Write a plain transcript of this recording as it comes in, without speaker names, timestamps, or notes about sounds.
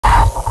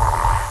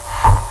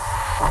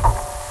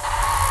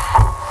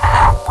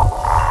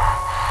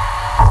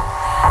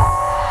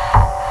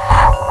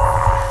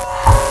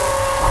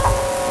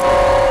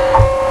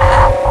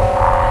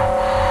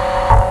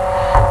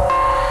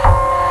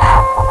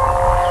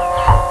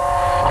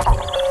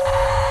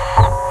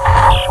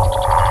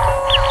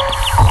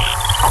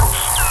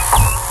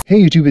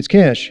Hey YouTube, it's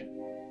Cash.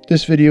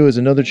 This video is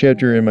another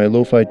chapter in my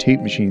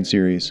Lofi-Tape machine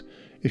series.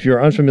 If you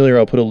are unfamiliar,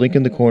 I'll put a link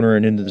in the corner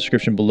and in the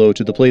description below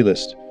to the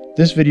playlist.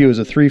 This video is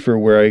a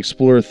threefer where I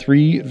explore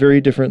 3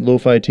 very different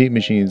Lofi-Tape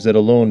machines that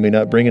alone may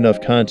not bring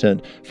enough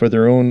content for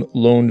their own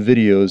lone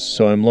videos,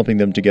 so I'm lumping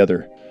them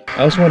together.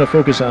 I also want to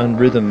focus on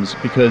rhythms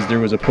because there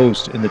was a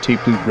post in the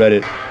Tape Loop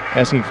Reddit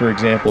asking for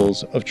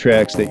examples of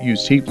tracks that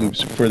use tape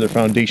loops for their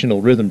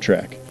foundational rhythm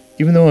track.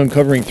 Even though I'm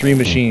covering 3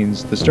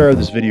 machines, the star of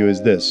this video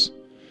is this.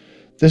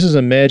 This is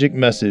a Magic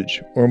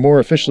Message, or more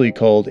officially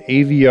called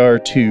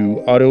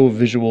AVR2 Auto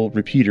Visual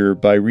Repeater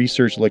by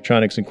Research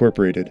Electronics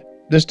Incorporated.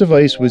 This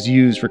device was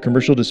used for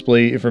commercial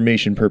display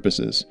information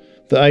purposes.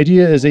 The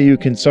idea is that you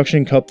can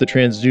suction cup the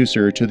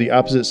transducer to the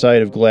opposite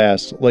side of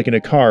glass, like in a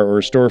car or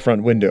a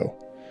storefront window.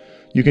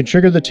 You can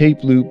trigger the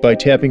tape loop by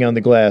tapping on the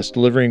glass,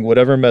 delivering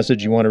whatever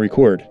message you want to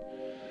record.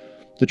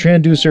 The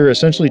transducer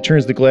essentially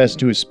turns the glass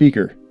into a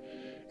speaker.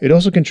 It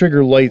also can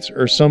trigger lights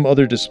or some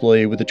other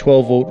display with a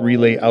 12-volt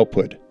relay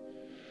output.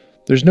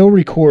 There's no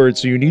record,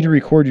 so you need to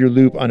record your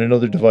loop on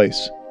another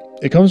device.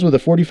 It comes with a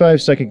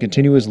 45-second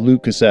continuous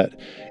loop cassette.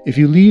 If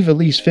you leave at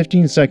least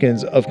 15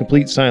 seconds of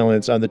complete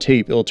silence on the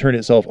tape, it'll turn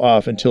itself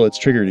off until it's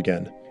triggered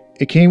again.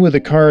 It came with a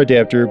car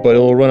adapter, but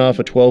it'll run off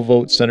a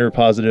 12-volt center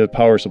positive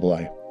power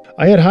supply.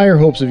 I had higher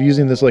hopes of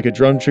using this like a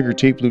drum trigger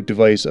tape loop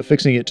device,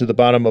 affixing it to the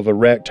bottom of a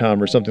rack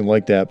tom or something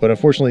like that, but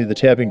unfortunately the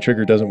tapping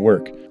trigger doesn't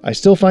work. I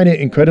still find it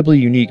incredibly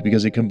unique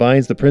because it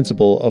combines the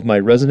principle of my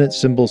resonant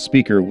cymbal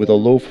speaker with a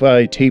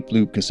lo-fi tape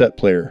loop cassette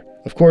player.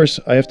 Of course,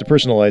 I have to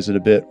personalize it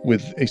a bit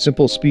with a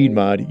simple speed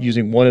mod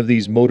using one of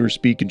these motor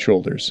speed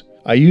controllers.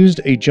 I used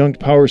a junked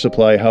power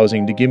supply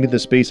housing to give me the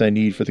space I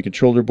need for the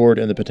controller board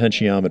and the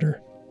potentiometer.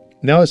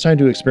 Now it's time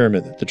to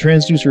experiment. The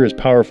transducer is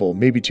powerful,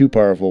 maybe too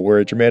powerful,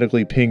 where it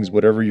dramatically pings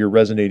whatever you're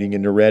resonating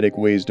in erratic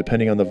ways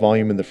depending on the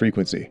volume and the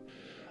frequency.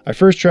 I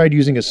first tried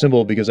using a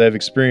cymbal because I have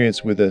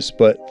experience with this,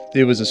 but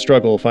it was a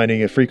struggle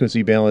finding a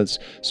frequency balance,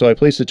 so I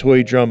placed a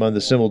toy drum on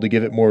the cymbal to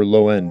give it more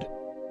low end.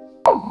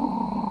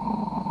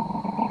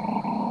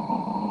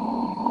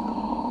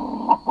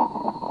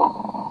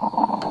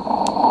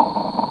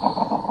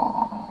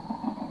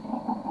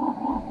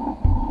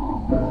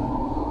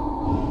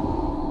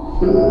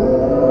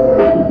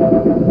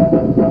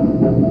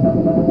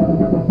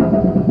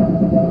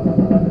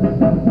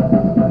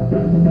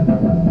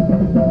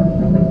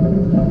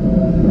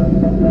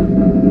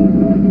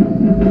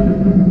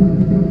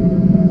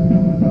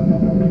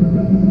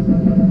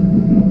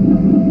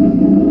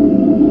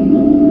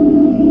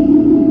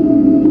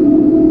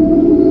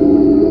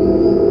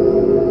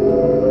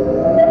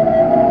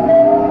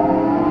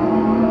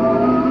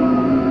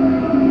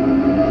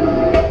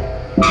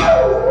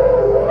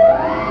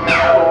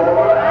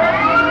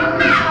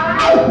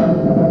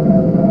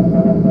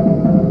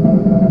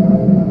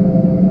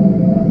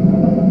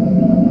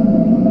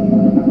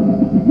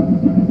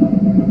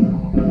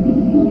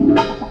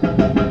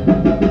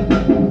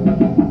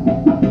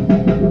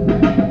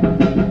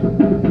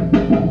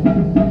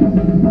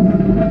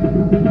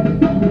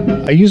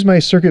 I used my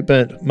circuit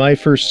bent My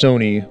First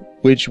Sony,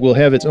 which will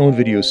have its own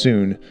video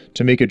soon,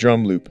 to make a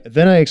drum loop.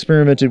 Then I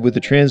experimented with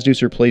the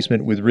transducer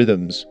placement with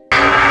rhythms.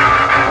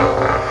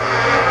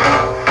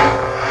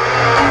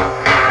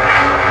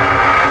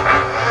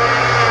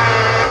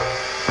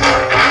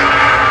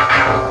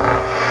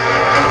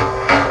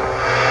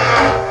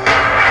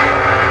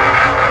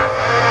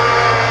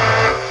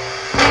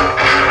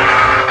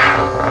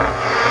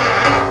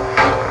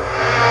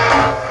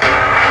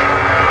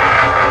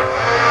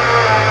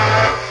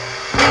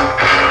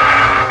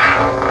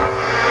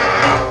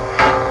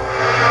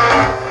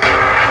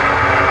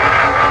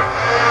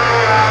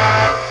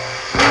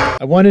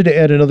 I wanted to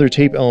add another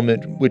tape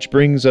element, which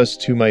brings us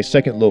to my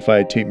second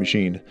lo-fi tape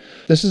machine.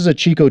 This is a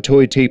Chicco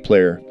toy tape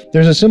player.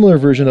 There's a similar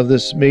version of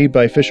this made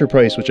by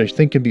Fisher-Price, which I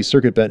think can be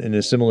circuit bent in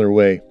a similar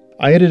way.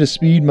 I added a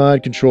speed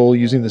mod control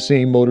using the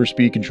same motor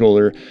speed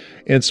controller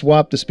and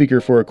swapped the speaker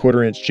for a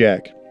 1/4-inch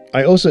jack.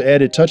 I also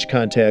added touch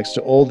contacts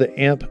to all the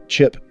amp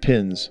chip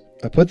pins.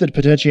 I put the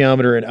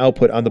potentiometer and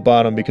output on the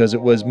bottom because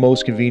it was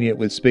most convenient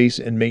with space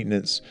and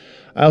maintenance.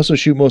 I also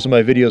shoot most of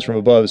my videos from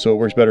above, so it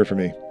works better for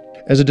me.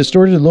 As a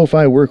distorted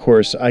lo-fi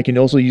workhorse, I can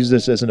also use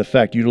this as an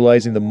effect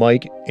utilizing the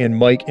mic and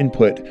mic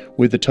input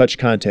with the touch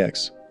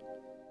contacts.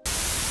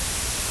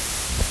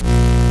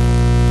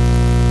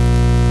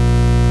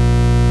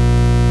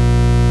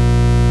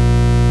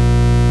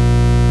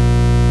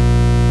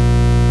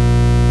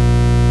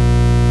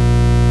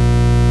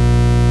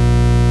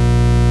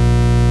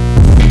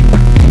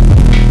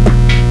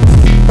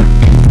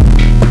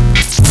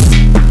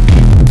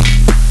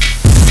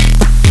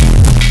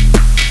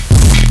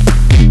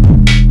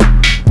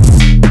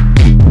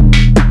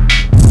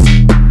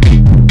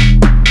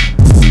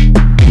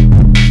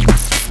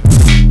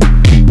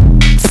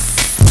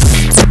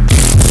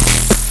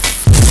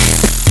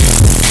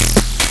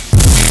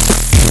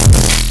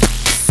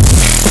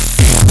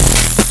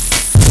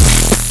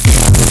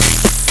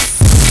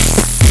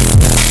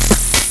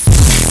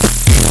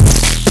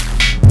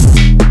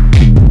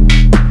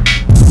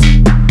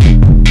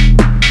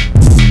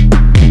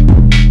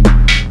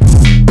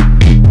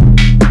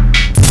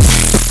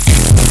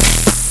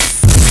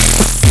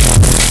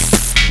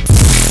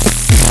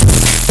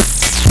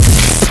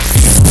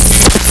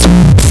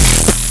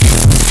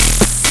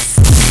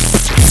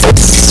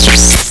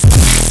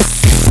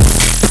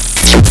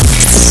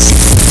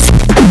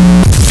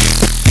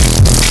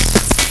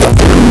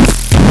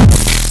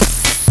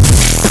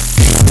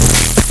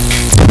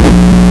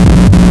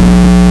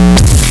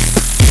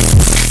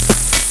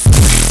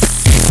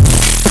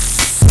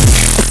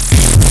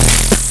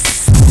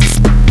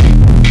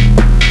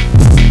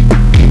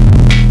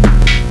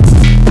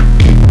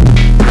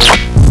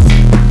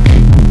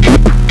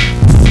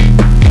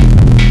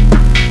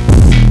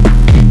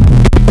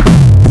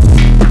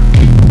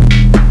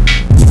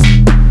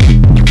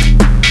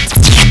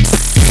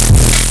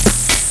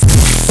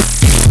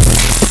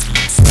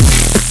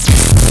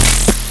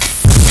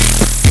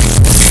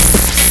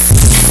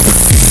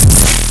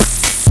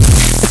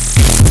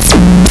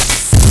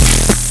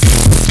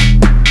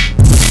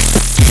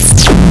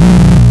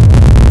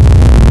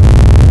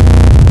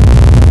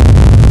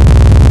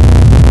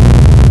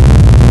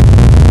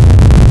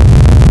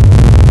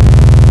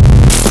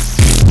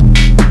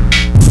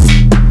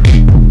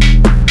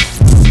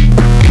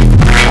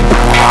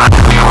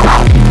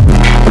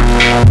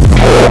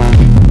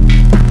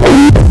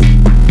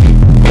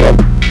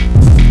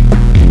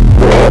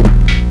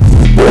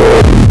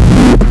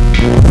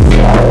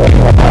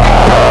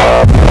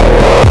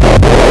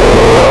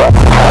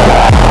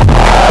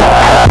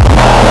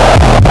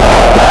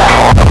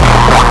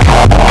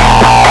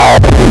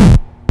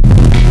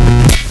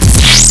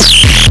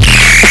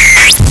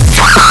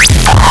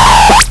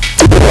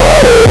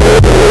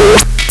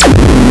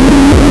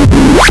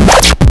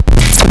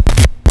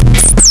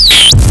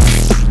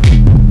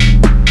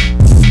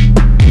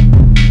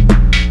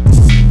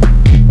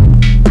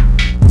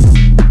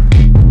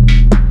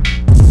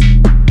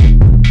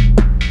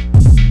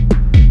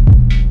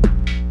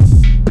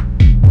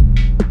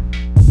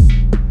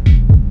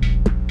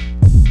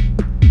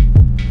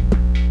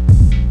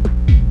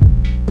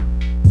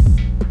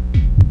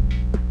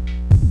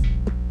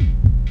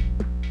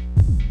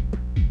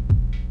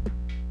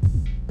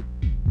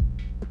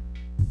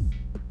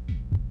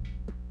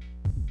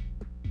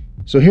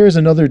 So here's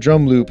another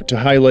drum loop to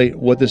highlight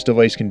what this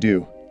device can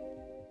do.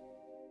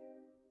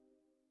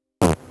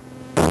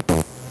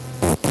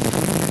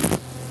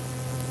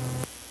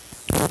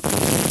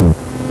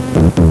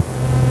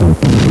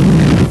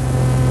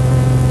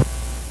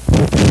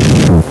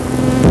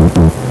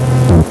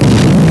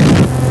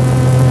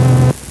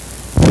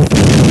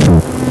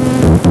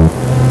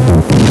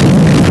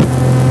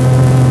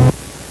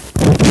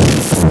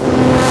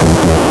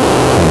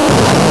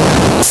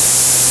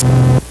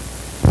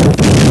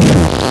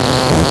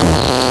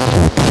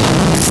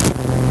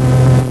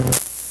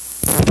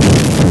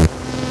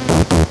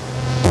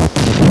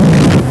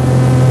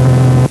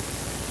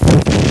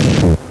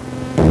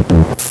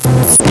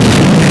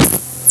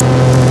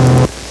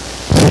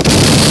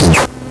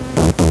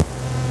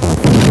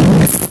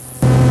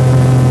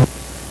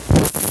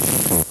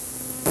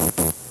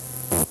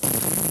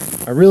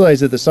 I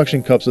realized that the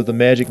suction cups of the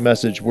Magic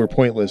Message were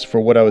pointless for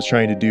what I was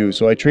trying to do,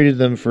 so I traded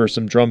them for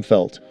some drum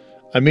felt.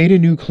 I made a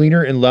new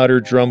cleaner and louder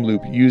drum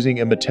loop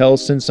using a Mattel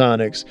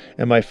Synsonics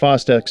and my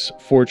Fostex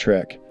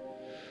 4-track.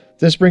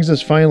 This brings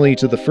us finally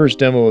to the first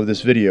demo of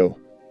this video.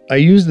 I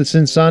used the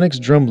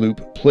Synsonics drum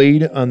loop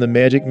played on the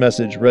Magic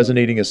Message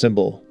resonating a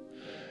cymbal,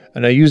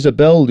 and I used a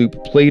bell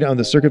loop played on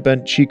the circuit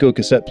bent Chicco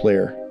cassette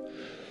player.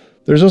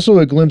 There's also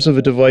a glimpse of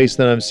a device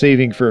that I'm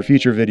saving for a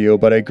future video,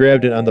 but I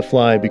grabbed it on the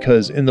fly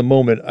because in the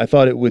moment I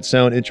thought it would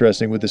sound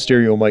interesting with the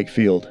stereo mic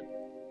field.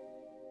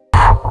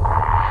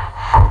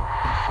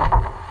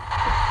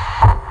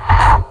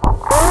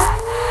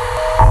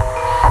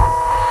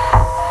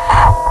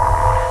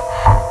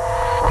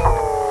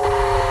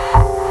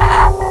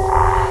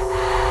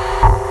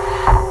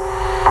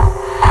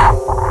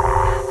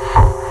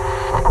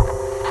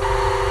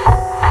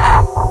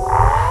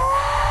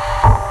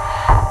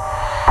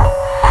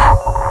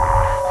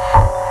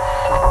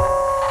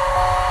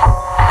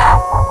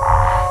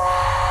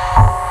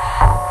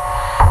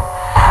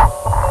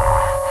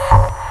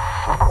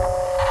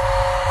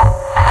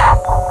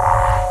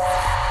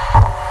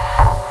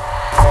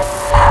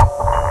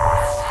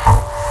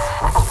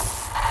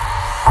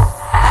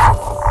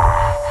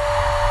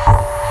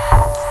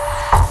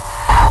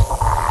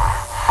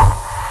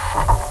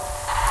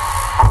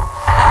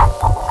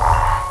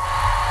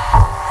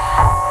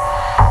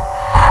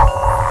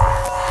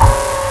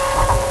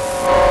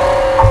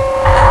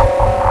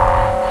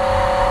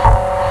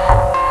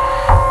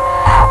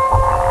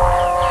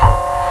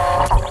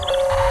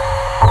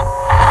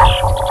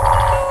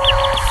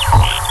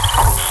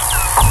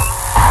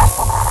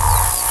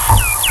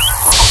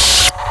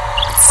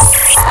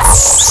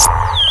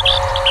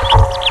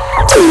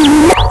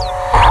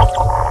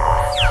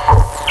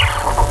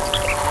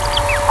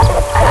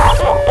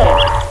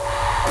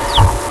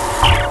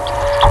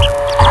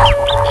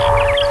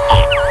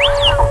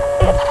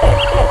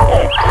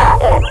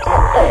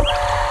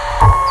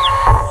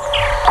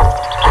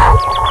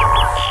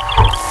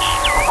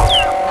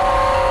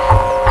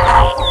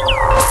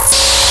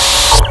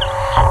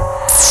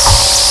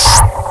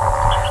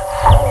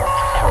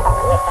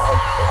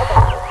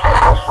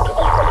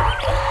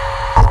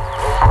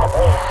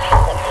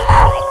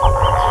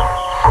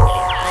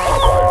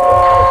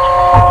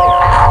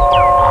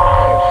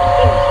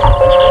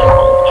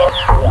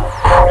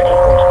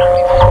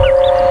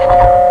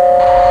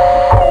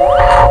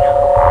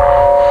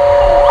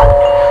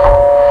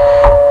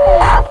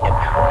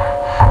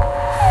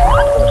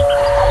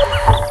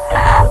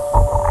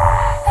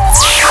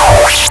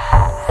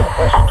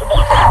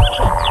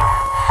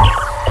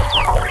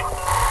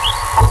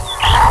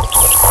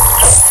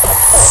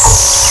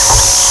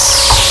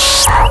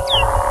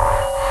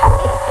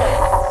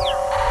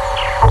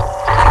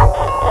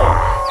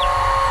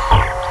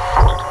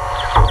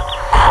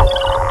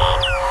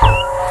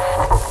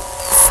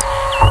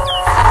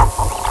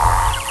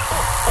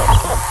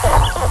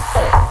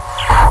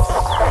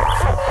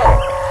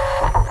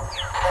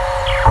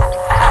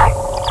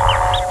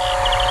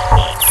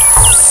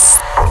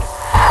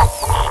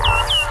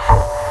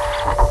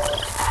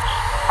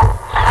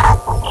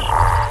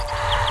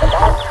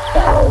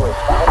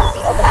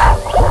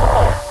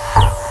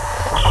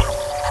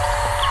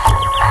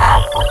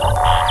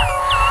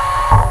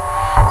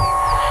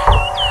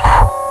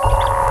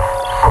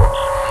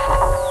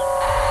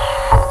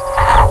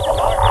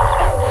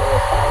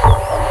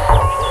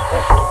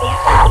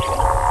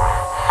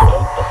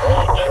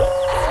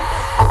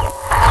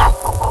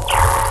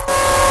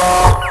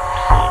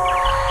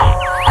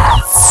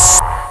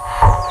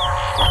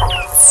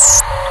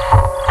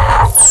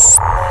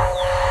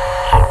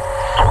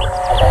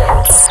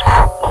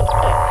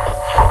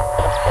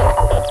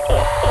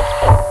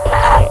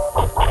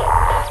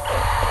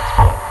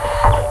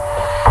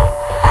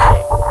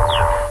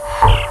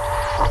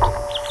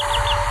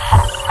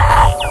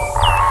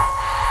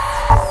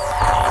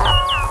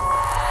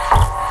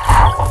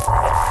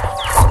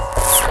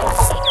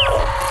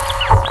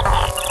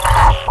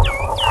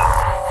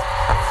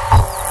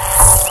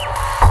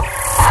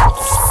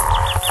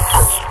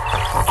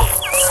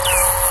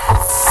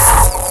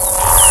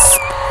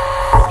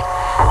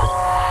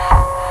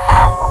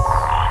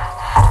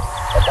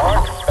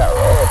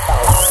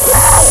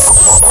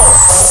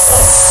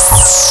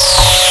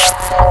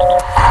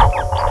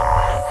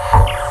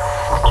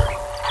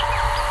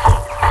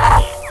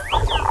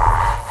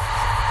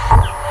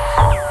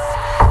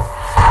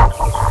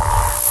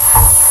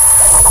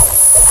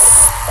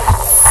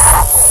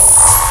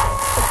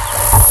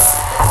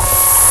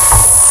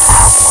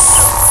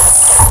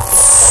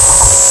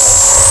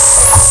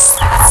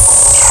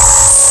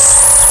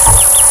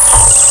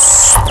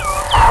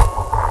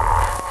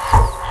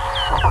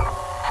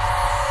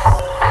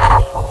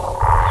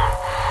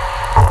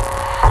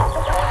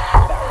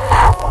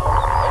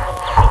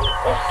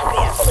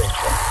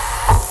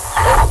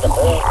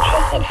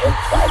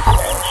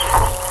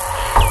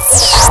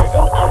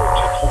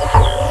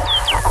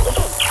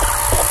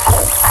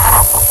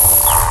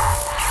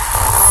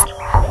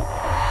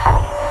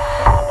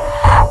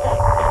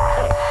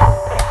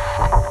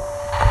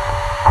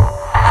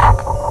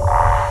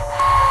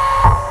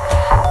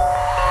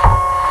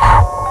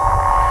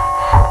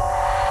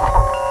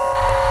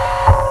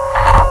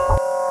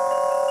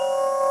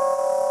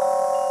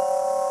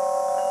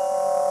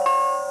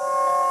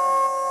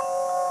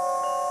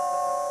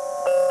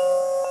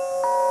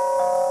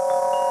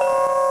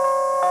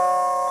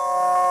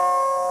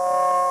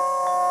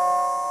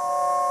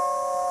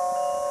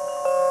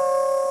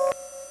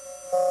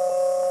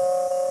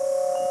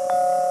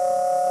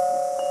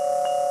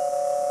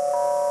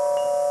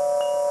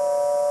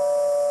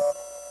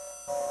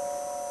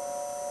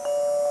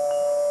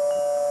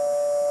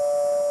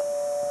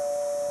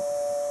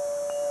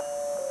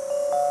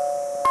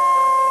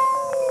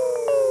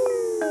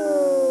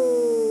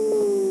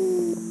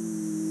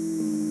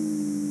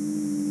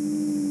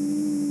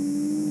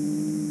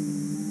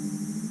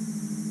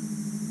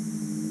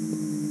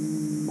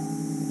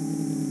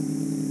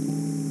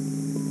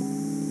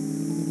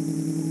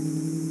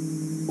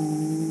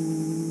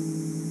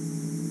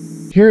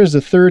 Here is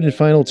the third and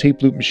final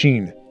tape loop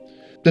machine.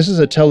 This is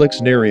a Telex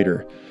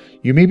Narrator.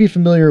 You may be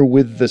familiar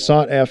with the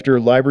sought-after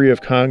Library of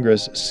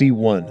Congress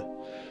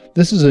C1.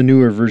 This is a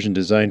newer version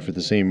designed for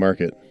the same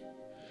market.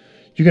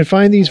 You can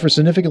find these for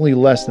significantly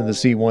less than the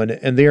C1,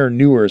 and they are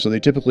newer, so they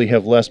typically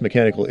have less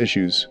mechanical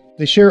issues.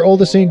 They share all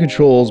the same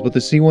controls, but the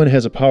C1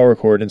 has a power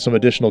cord and some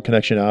additional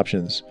connection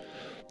options.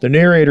 The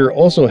Narrator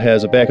also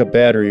has a backup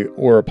battery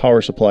or a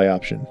power supply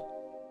option.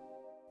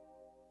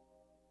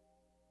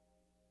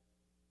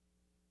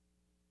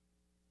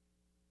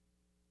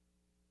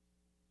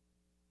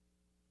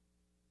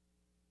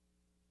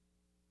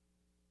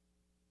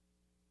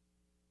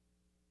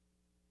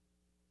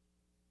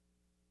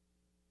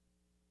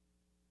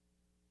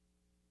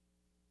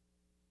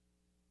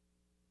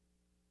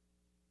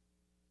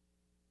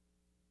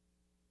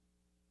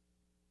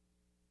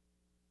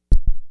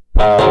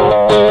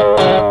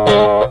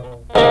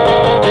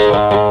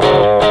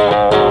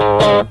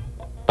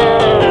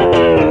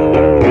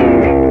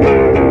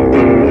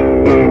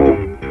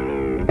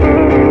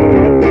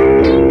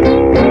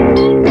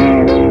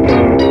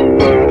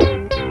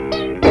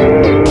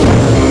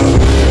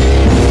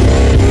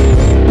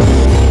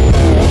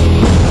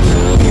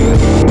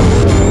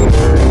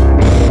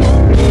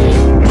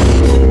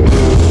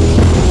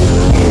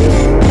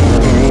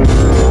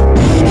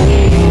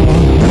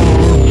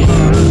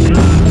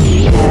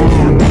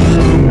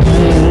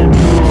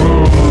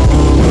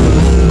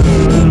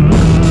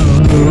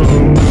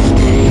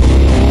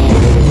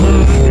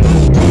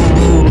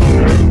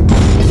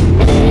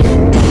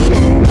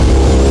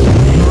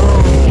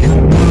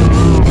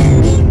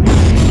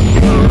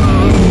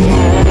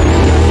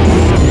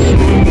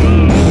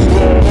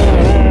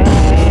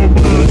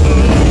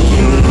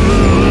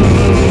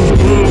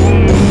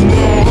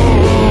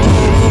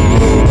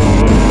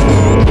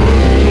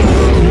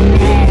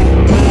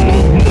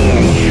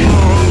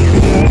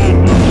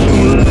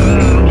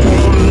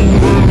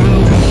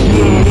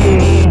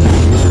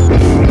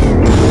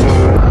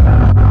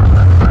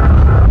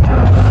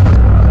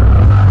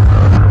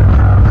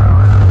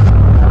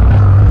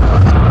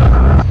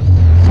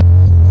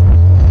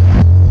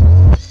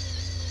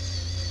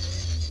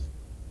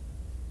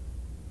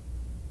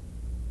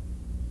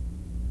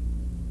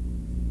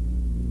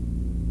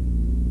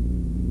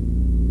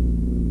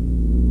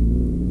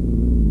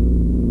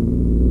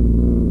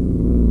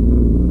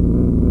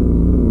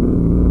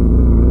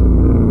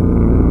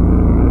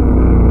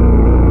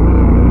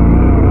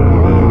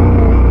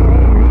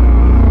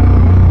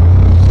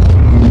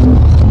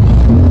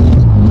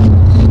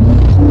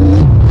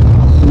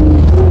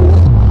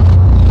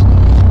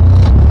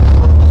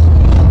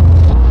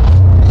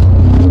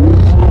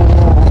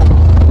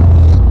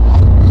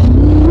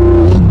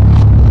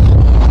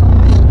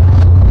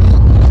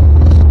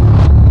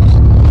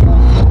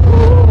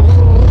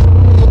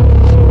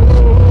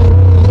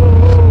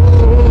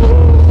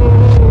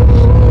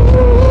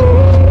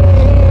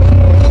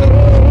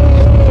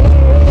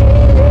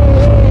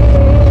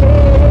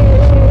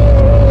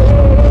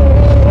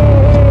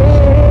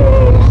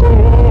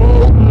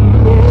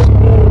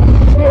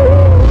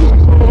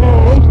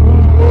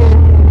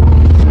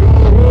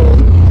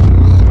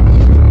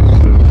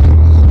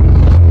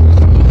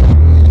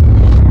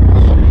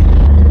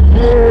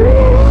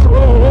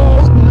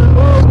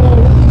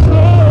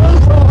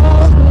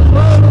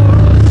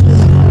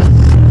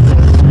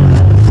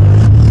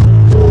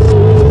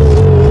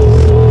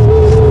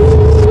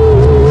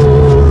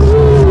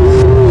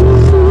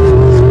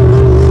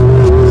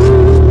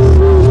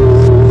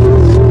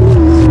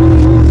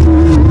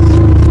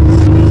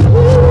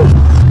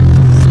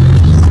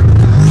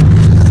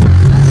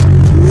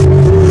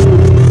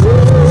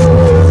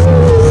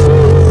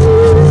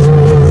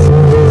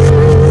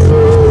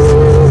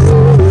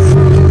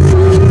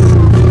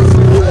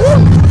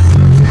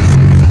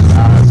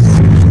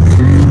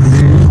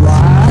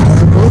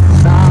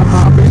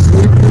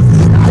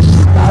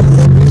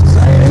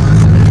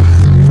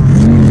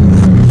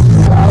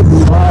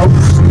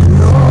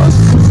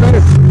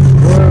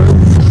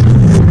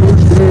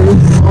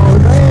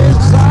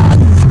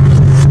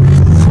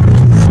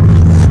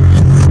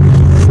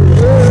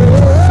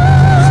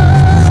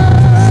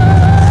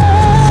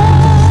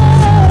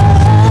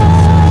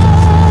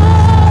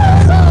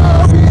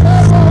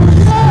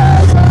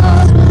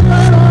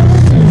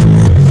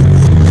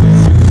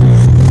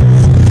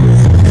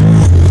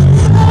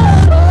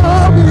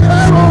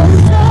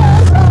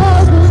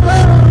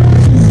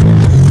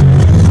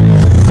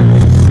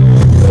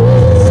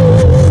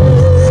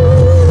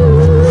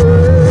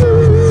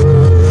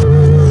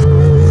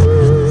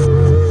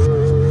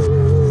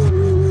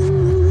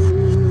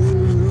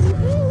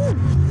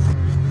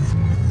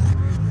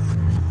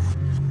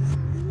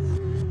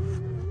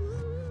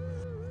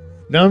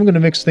 Now I'm going to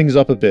mix things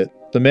up a bit.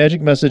 The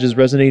magic message is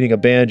resonating a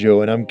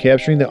banjo, and I'm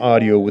capturing the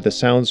audio with a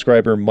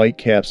SoundScriber mic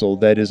capsule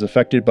that is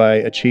affected by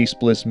a Chase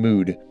Bliss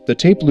mood. The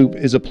tape loop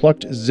is a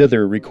plucked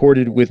zither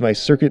recorded with my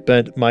circuit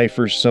bent My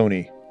First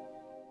Sony.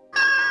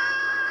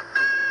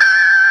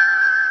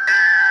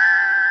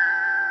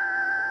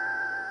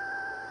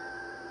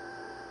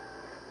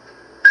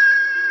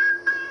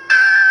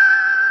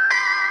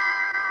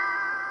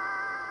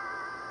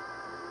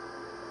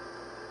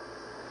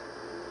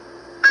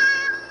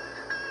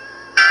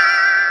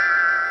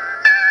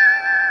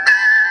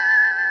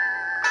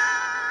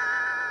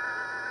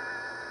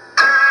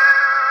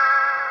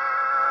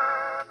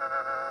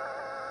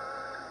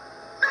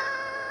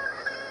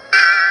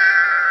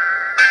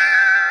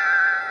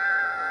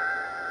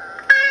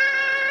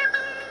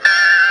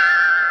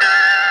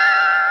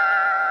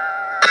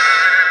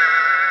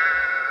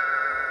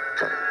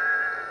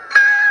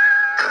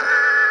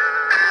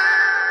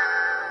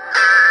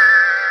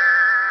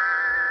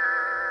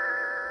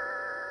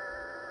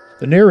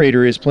 The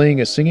narrator is playing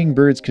a Singing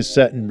Birds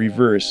cassette in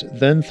reverse,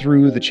 then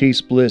through the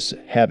Chase Bliss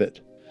Habit.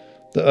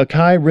 The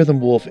Akai Rhythm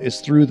Wolf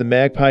is through the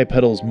Magpie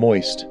pedals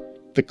Moist.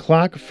 The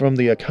clock from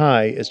the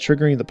Akai is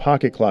triggering the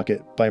Pocket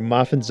Clocket by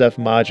Muffin Zeph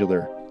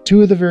Modular.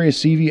 Two of the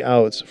various CV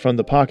outs from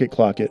the Pocket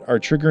Clocket are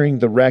triggering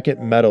the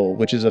Racket Metal,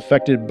 which is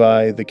affected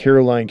by the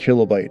Caroline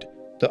Kilobyte.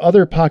 The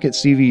other Pocket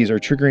CVs are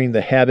triggering the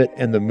Habit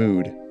and the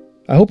Mood.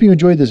 I hope you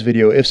enjoyed this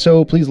video. If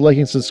so, please like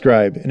and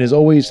subscribe. And as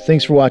always,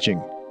 thanks for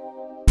watching.